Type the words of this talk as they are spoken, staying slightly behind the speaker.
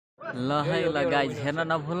ल है ल गाइज हेर्न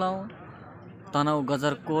नभुलौँ तनहु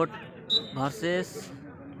गजरकोट भर्सेस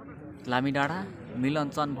लामिडाँडा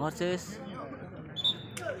मिलनचन भर्सेस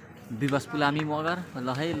विवश पुलामी मगर ल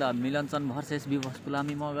है ल मिलनचन भर्सेस विवश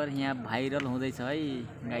पुलामी मगर यहाँ भाइरल हुँदैछ है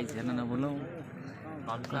गाइज हेर्न नभुलौँ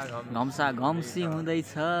घम्सा घम्सी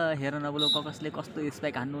हुँदैछ हेर्न नभुलौँ कसले कस्तो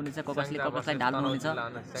स्पाइक हान्नुहुनेछ कसले कसलाई ढाल्नुहुनेछ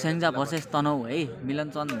स्याङ्जा भर्सेस तनहु है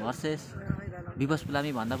मिलनचन भर्सेस विवश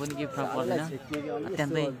पुलामी भन्दा पनि केही फरक पर्दैन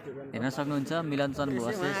अत्यन्तै हेर्न सक्नुहुन्छ मिलनचन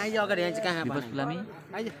भर्सेस विवश पुलामी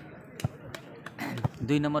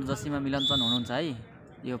 2 नम्बर जर्सीमा मिलनचन हुनुहुन्छ है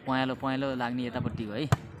यो पहेँलो पहेँलो लाग्ने यतापट्टिको है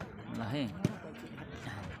ल है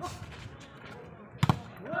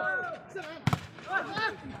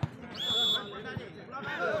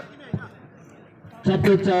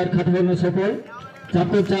चप्पल 4 खटबल्न सफल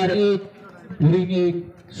चप्पल 4 1 घिरिङ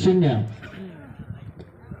 1-0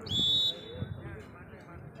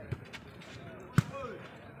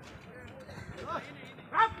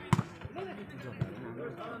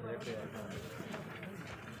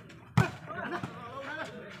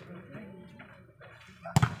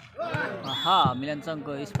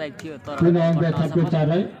 मिलनचनको स्पाइक थियो तर चप्पल 4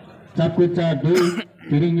 लाई चप्पल 4 2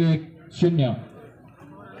 घिरिङ 1-0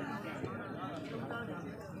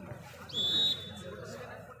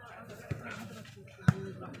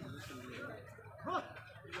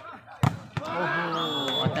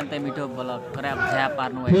 अत्यन्तै मिठो बल क्र्याप झ्याप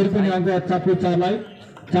पार्नु फेरि पनि अङ्क चप्पल 4 लाई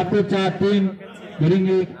चप्पल 4 3 घिरिङ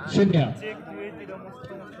 1-0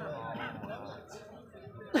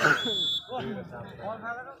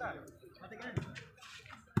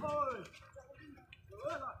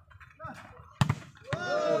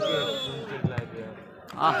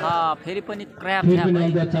 फेरि पनि क्र्याप झ्याप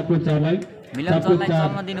चप्पल 4 लाई मिलनचनलाई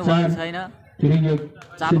चल्न दिनु भएको छैन घिरिङ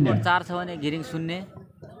 4 4 छ भने घिरिङ 0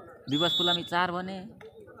 विवश पुलामी 4 भने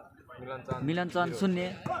मिलनचन 0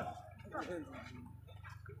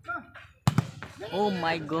 ओ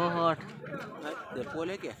माय गॉड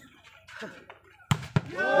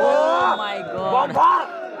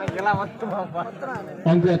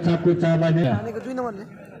अङ्क चप्पल 4 लाई नै हानेको 2 नम्बरले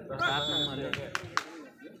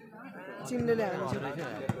चिन्नेले हान्छ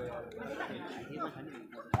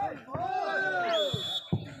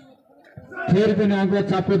फेरि पनि अङ्क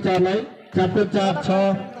चप्पल 4 लाई चप्पल 4 6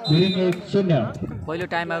 घिरिङ 1-0 पहिलो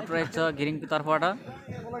टाइम आउट रहेछ घिरिङको तर्फबाट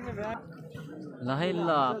ल है ल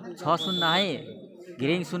 6-0 है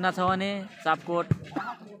घिरिङ 0 छ भने चापकोट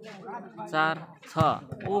 4 छ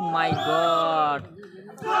ओ माय गॉड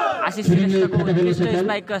आशिष श्रेष्ठको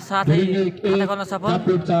स्पाइकका साथै खाता गर्न सफल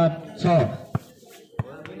चप्पल 4 6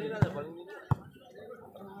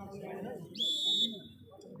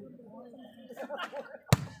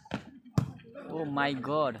 ओ माय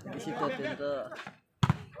गॉड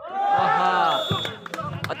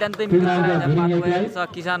अत्यन्तै किसान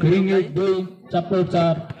चप्पल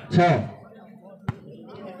 4 6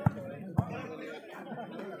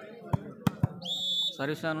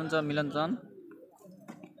 सर्भिसमा हुनुहुन्छ मिलनचन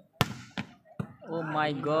ओ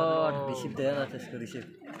माय गॉड रिसिभ दिएर त्यसको रिसिभ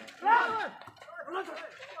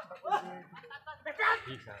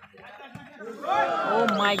ओ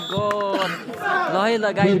माय गॉड ल है ल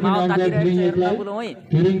गाइस माउ तातिरहेको है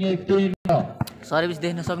घिरिङ 1-3 सर्भिस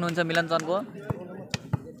देख्न सक्नुहुन्छ मिलनचनको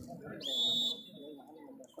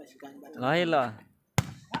ल है ल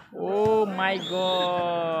ओ माय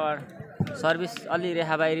गॉड सर्भिस अलि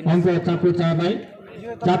रेखा बाहिर अङ्क चप्पल 4 लाई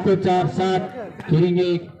चप्पल 4 7 घिरिङ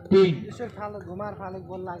 1-3 यसो फालो घुमार फालो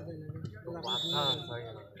बल लाग्दैन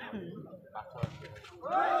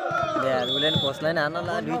यार उलेन पोस्टलाइन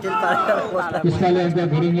हान्नला दुईटेल पारेर पोस्टला यसपालि अङ्क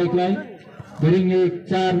घिरिङ 1 लाई घिरिङ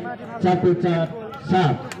 1-4 चप्पल 4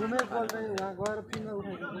 7 घुमेर बल चाहिँ वहाँ गएर फिल्डमा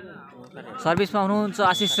उठाइदिन्छ सर्भिसमा हुनुहुन्छ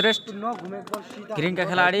आशिष श्रेष्ठ नघुमेर बल सिधा घिरिङका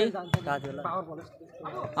खेलाडी पावर बल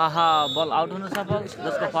बल आउट हुन सफल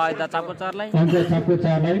जसको फाइदा चापको 4 लाई अङ्क चप्पल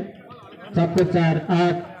 4 लाई चप्पल 4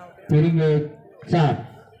 8 घिरिङ 1-4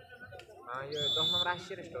 यो 10 नम्बर आशिष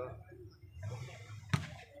श्रेष्ठ हो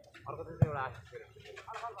अर्को चाहिँ एउटा आशिष श्रेष्ठ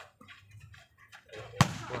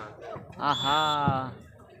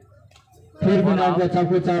फेरि पनि अङ्क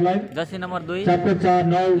चप्पल 4 लाई जर्सी नम्बर 2 चप्पल 4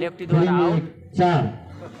 9 लेफ्टी द्वारा आउट 4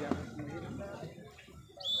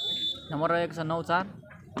 नम्बर रहेको छ 9-4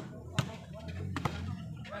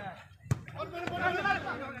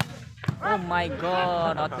 ओ माय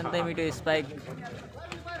गॉड अत्यन्तै मिठो spike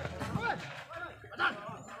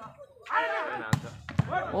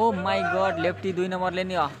oh my God lefty 2 नम्बरले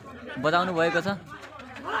नि बजाउनु भएको छ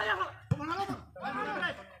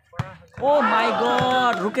oh my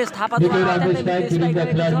God Rukesh Thapa द्वारा अत्यन्तै मिठो स्पाइक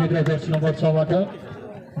गरेको छ नम्बर 6 बाट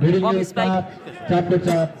घिरिङ 1 चप्पल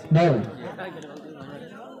 4 9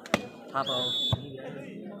 थापा हो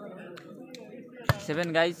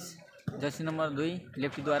 7 guys Jersey number 2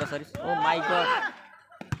 लेफ्टीद्वारा service oh my God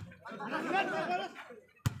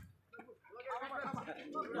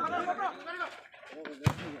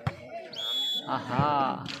आहा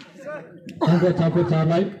अङ्क चापको 4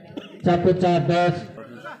 लाई चापको 4 10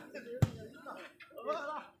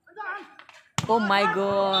 ओ माई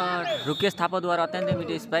गॉड रुकेश थापाद्वारा अत्यन्तै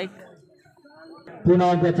मिठो स्पाइक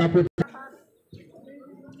पुनः अङ्क चापको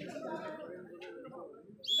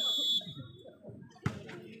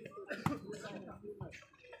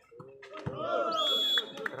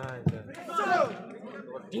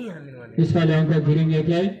यसपालि अङ्क घिरिङ 1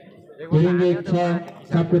 लाई घिरिङ 1 6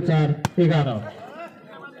 चापको 4 11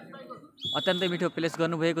 अत्यन्तै मिठो प्लेस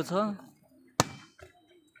गर्नुभएको छ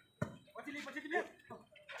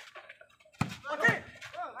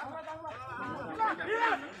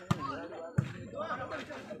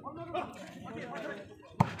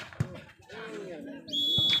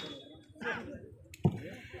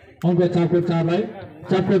अङ्क चापको 4 लाई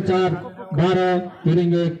चापको 4 12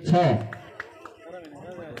 घिरिङ 1 6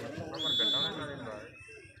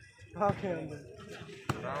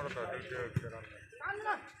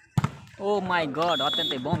 ओ माई गॉड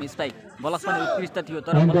अत्यन्तै बम स्पाइक बलस पनि उत्कृष्ट थियो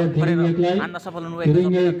तर अङ्क घिरिङ 1 लाई हान्न सफल हुनुभएको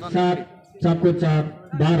घिरिङ 1 7 चापको 4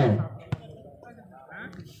 12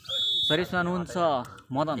 सर्भिसमा हुनुहुन्छ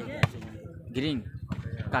मदन घिरिङ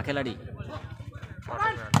का खेलाडी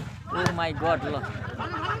ओ माई गॉड ल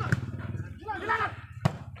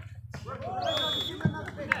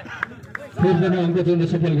फिर पनि अङ्क जोड्न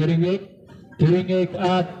सफल घिरिङ 1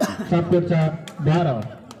 8 चापको 4 12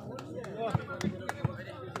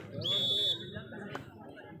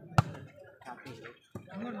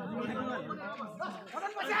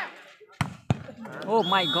 ओ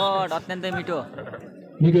माई गॉड अत्यन्तै मिठो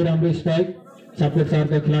निकै राम्रो स्ट्राइक चापको 4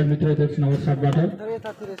 का खेलाडी मित्र अध्यक्ष नम्बर 7 बाट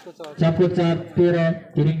चापको 4 13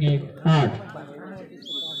 घिरिङ 1 8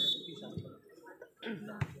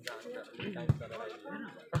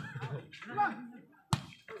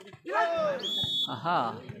 आहा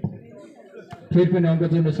फिर पनि अङ्क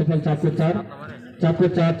जोड्न सफल चापको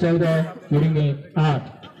 4 14 घिरिङ 1 8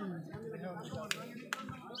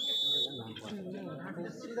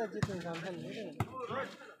 सीधा जित्ने जान्छ नि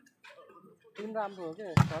टिम राम्रो हो के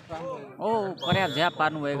शट राम्रो हो ओ पर्याप्त झ्याप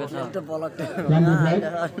पार्नु भएको छ राम्रो ब्लाइट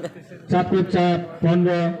चापको 4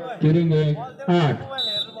 15 घिरिङ 1 8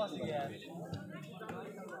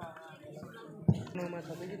 नौमा छ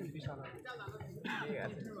देखि विशाल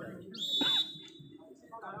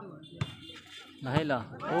ल है ल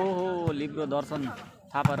ओहो लिब्रो दर्शन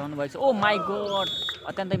थापा रहनु भएको छ ओ माई गॉड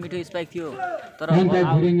अत्यन्तै मिठो स्पाइक थियो तर अङ्क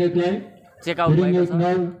घिरिङ 1 लाई चेक आउट घिरिङ भएको 1 छ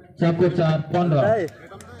 9 चापको 4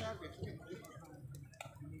 15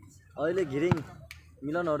 अहिले घिरिङ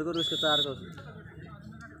मिलनहरुको रुसको 4 को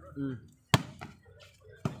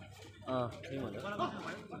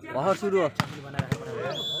भर सुरु हो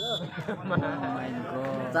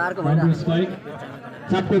 4 को राम्रो स्ट्राइक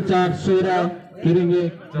चापको 4 16 घिरिङ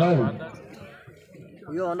 1 9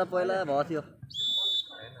 यो भन्दा पहिला भयो थियो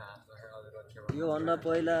यो भन्दा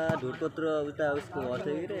पहिला ढुटकोत्र उता उसको भयो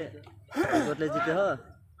थियो कि रे ढुटकोटले जित्यो हो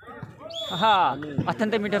आहा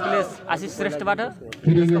अत्यन्तै मिठो प्लेस आशिष श्रेष्ठबाट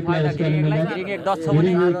घिरिङ 1 लाई घिरिङ 1 10 छ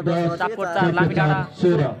भने घिरिङ 1 10 चापकोट 4 लामिडाँडा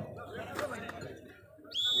 16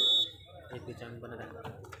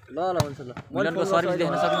 ल हुन्छ ल मिलनको सर्भिस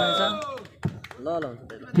देख्न सक्नुहुन्छ ल हुन्छ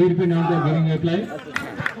त फिर पनि अङ्क घिरिङ 1 लाई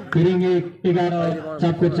घिरिङ 1 11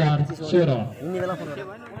 चापको 4 16 हिँड्ने बेला फोन गर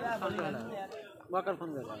भर्खर फोन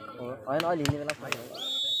गर हैन अहिले हिँड्ने बेला फोन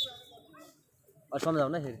गर सम्झाउ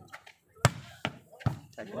न फेरि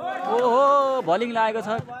ओहो बलिङ लागेको छ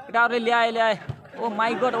केटाहरूले ल्याए ओ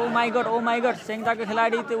माई गॉड स्याङ्जाको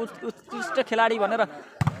खेलाडी त्यो उत्कृष्ट खेलाडी भनेर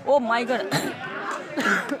ओ माई गॉड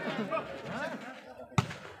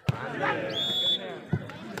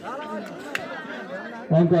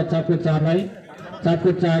अङ्क चापको 4 लाई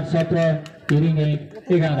चापको 4 17 घिरिङ 1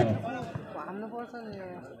 11 हान्नुपर्छ नि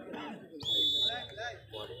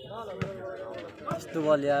यस्तो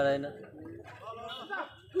बल यार हैन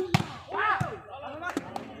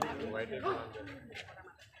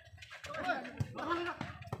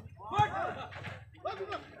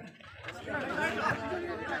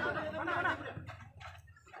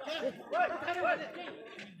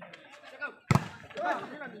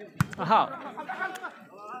आहा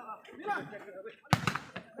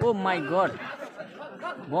ओ माई गॉड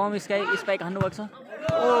बम स्पाइक हान्नु भएको छ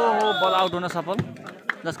ओहो बल आउट हुन सफल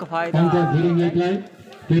जसको फाइदा अङ्क घिरिङ 1 लाई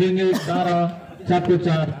घिरिङ 1 12 चापको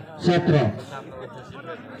 4 17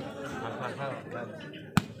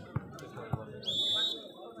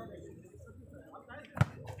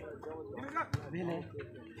 भेले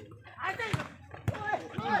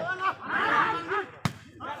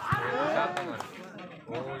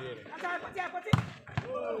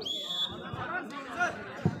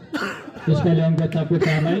यसपालि अङ्क चापकोट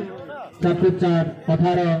 4 लाई चापकोट 4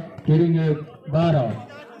 18 घिरिङ 1 12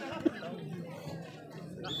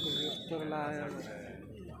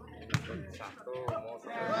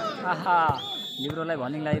 आहा लिब्रोलाई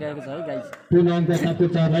भलिङ लागिरहेको छ है गाइस। पुनः अङ्क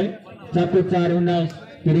चापकोट 4 लाई चापकोट 4 19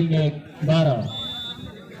 घिरिङ 1 12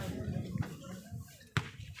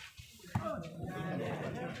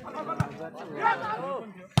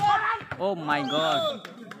 ओ माय गॉड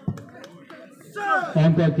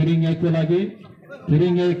अङ्क घिरिङ 1 को लागि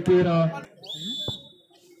घिरिङ 1 13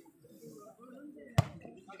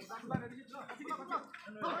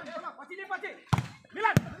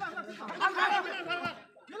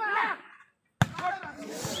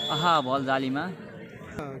 आहा बल जालीमा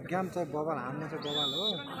गेम चाहिँ बबाल हान्न चाहिँ बबाल हो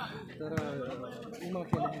तर उमा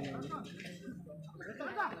खेल्ने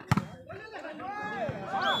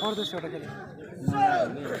पर्दैछ एउटा खेल्ने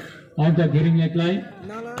अङ्क घिरिङ 1 लाई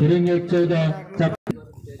घिरिङ 1 14 चाप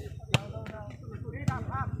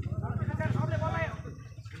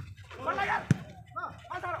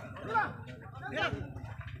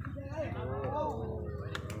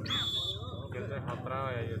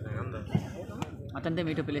अत्यन्तै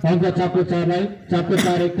मिठो प्ले। अङ्क चापकोट 4 लाई चापकोट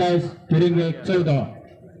 4 21 घिरिङ 1 14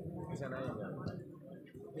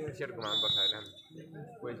 सेट घुमाउनु पर्छ हैन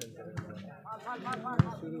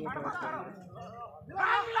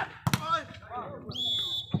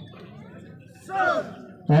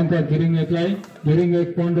अङ्क घिरिङ 1 लाई घिरिङ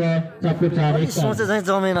 1 15 चापकोट 4 21 सोचे चाहिँ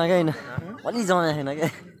जमेन क्या होइन अलि जमे छैन क्या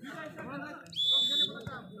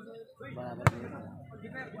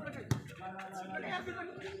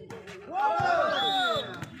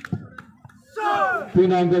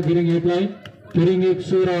पुनः अङ्क घिरिङ 1 लाई घिरिङ 1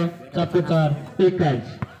 16 चापकोट 4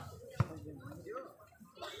 21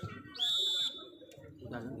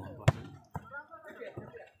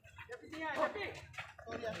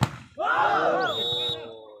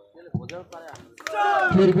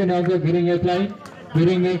 फेरि पनि अङ्क घिरिङ 1 लाई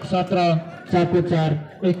घिरिङ 1 17 चापकोट 4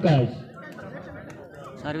 21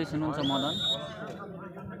 सर्भिस हुनुहुन्छ मदन।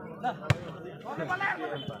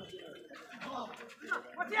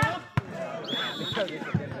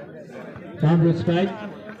 राम्रो स्ट्राइक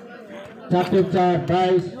चापकोट 4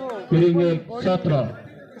 22 घिरिङ 1 17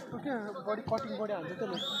 त्यसको के बडी कटिङ बडी हान्छ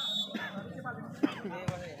त्यसले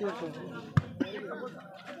त्यो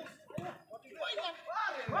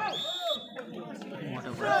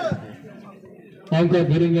अङ्क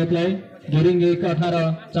घिरिङ 1 लाई घिरिङ 1 18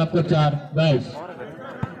 चापकोट 4 22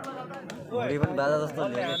 घडी पनि बाजा जस्तो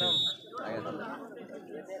ल्याएको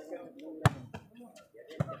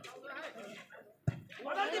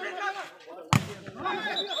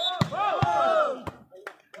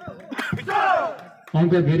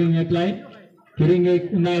अङ्क घिरिङ 1 लाई घिरिङ 1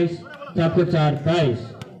 19 चापकोट 4 22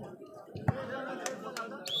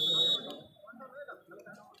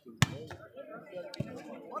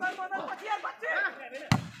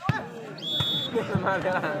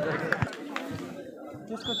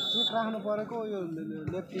 त्यसको चेक राख्नु परेको यो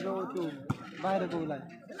लेफ्टी र त्यो बाहिरको उसलाई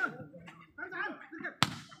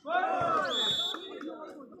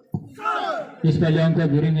यसपालि अङ्क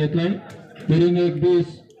घिरिङ 1 लाई घिरिङ 1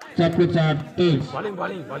 20 चापकोट 4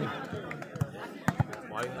 23 भलिङ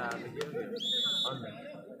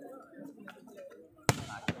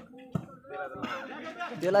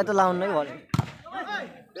त्यसलाई त लाउनु नै भयो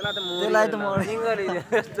त्यसलाई त मर्निङ गरी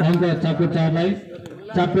अङ्क चापकोट 4 लाई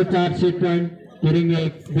चापकोट 4 सेट पोइन्ट घिरिङ 1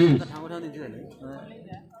 20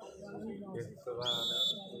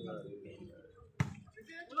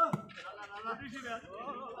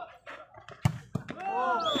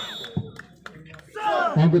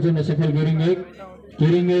 अङ्क चुन्न सफल घिरिङ 1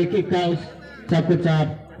 21 चापकोट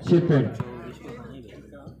 4 सेट पोइन्ट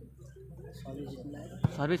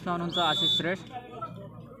सर्भिसमा हुनुहुन्छ आशिष श्रेष्ठ।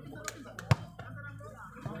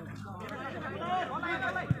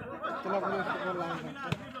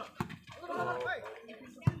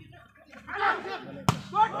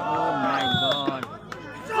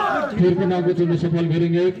 फिर पनि अङ्क चुन्न सफल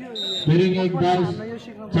घिरिङ 1 22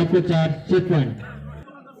 चापकोट 4 सेट पोइन्ट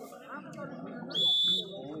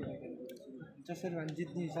जसरी भए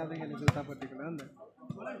जित्ने हिसाबले खेलेको उतापट्टिको हो नि त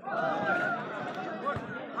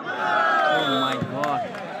ओ माय गॉड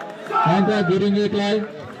अङ्क घिरिङ 1 लाई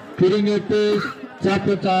घिरिङ 1 23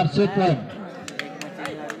 चापकोट 4 सेट पोइन्ट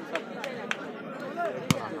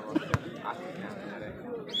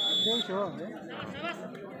त्यही छ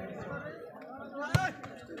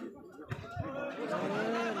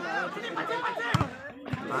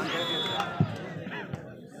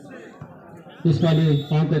यसपालि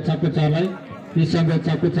अङ्क चापकोट 4 लाई यससँग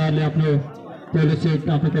चापकोट 4 ले आफ्नो पहिलो सेट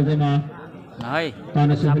आफ्नो कब्जामा ल है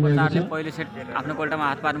ताना सफल चापकोट भएको चारले छ पहिलो सेट आफ्नो कोल्टामा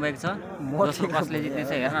हात पार्नु भएको छ दोस्रो कसले जित्ने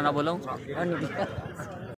छ हेर्न नबोलौँ अनि